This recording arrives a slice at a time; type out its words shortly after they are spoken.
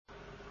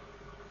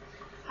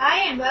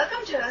and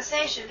welcome to our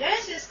session. Let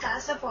us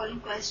discuss the following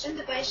question.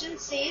 The question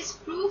says,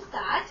 prove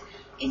that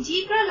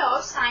integral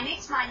of sin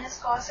x minus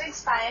cos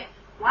x by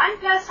 1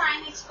 plus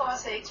sin x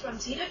cos x from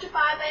 0 to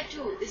pi by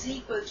 2 is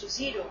equal to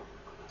 0.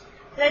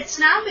 Let's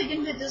now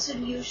begin with the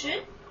solution.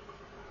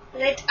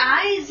 Let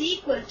I is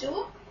equal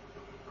to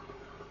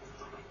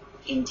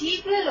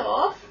integral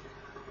of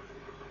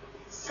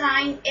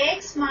sin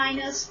x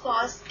minus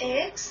cos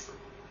x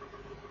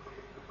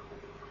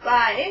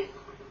by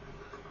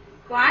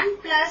 1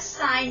 plus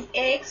sin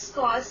x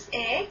cos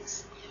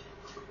x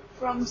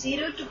from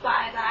 0 to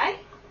pi by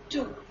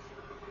 2.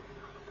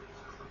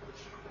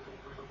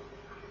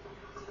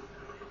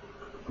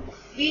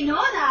 We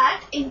know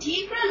that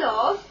integral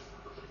of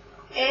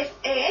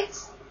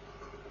fx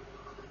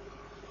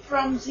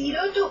from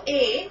 0 to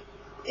a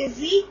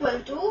is equal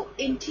to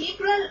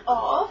integral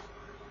of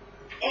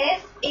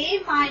fa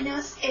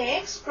minus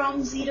x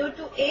from 0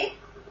 to a.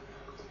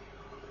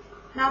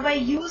 Now by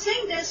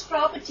using this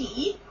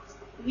property,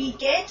 we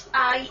get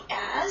I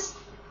as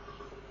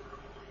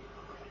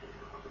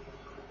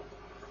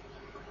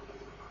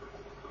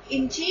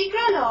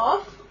integral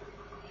of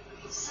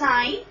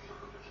sine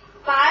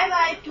pi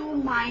by 2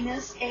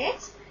 minus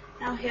x.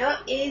 Now here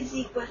a is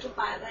equal to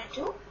pi by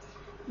 2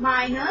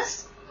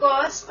 minus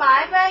cos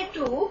pi by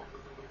 2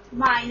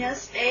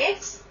 minus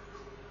x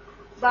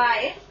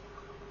by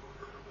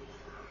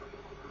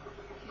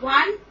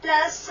 1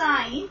 plus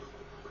sine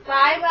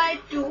pi by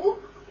 2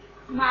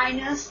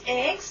 minus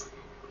x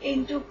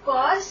into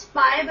cos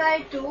pi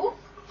by 2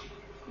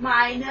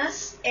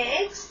 minus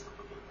x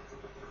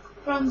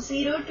from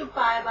 0 to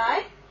pi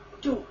by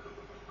 2.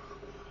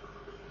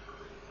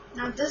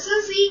 Now this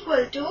is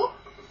equal to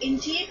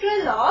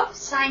integral of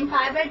sin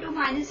pi by 2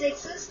 minus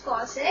x is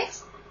cos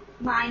x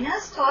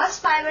minus cos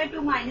pi by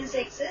 2 minus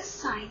x is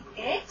sin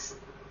x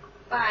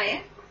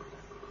by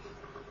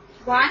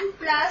 1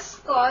 plus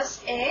cos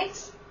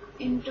x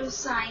into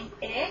sin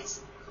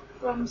x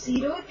from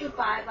 0 to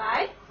pi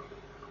by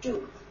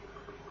 2.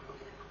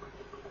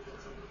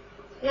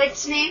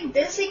 Let's name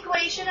this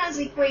equation as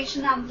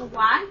equation number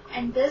 1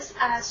 and this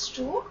as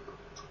 2.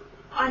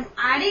 On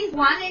adding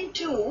 1 and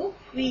 2,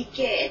 we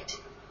get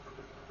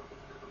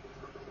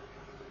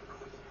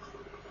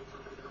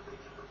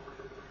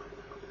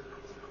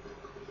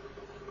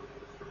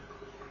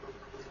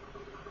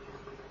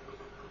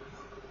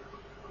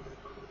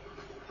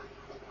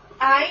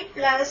I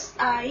plus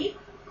I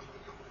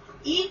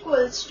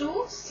equals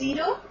to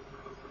 0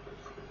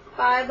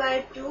 pi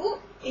by 2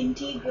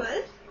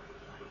 integral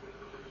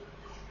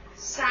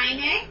sin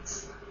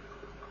x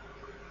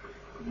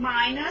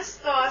minus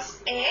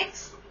cos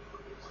x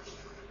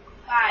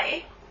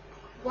by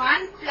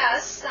 1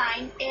 plus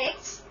sin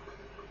x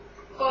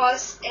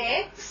cos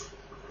x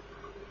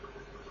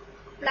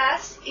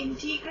plus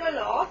integral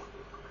of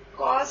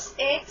cos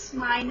x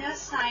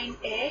minus sin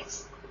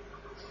x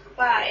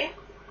by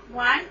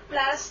 1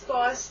 plus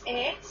cos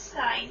x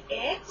sin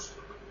x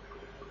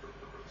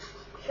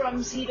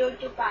from 0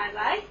 to pi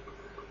by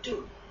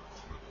 2.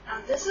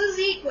 Now this is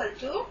equal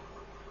to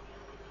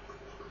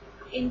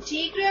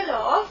integral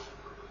of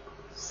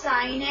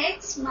sin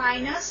x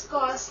minus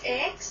cos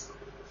x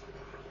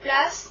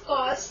plus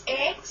cos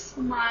x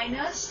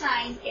minus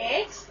sin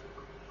x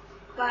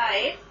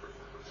by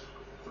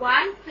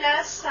 1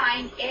 plus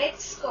sin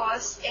x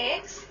cos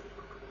x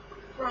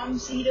from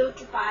 0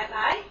 to pi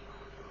by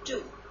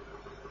 2.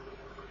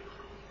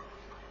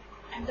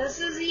 And this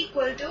is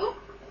equal to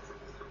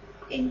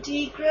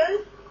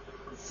integral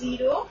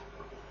 0.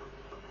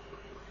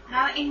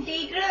 Now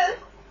integral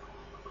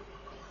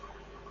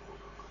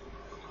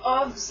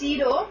of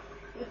 0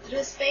 with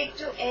respect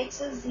to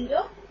x is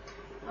 0.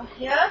 Now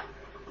here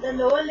the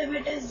lower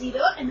limit is 0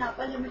 and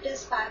upper limit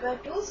is pi by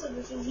 2. So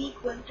this is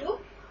equal to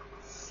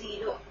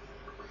 0.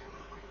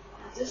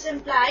 Now this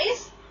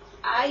implies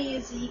I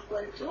is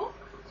equal to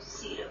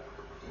 0.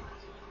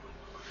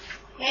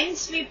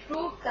 Hence we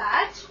prove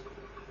that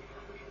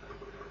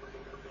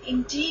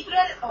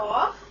integral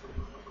of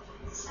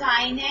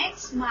sin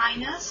x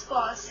minus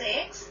cos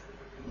x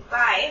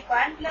by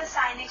 1 plus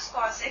sin x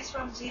cos x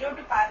from 0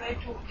 to pi by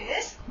 2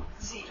 is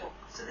 0.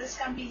 So this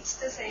completes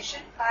the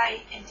session.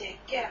 Bye and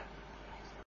take care.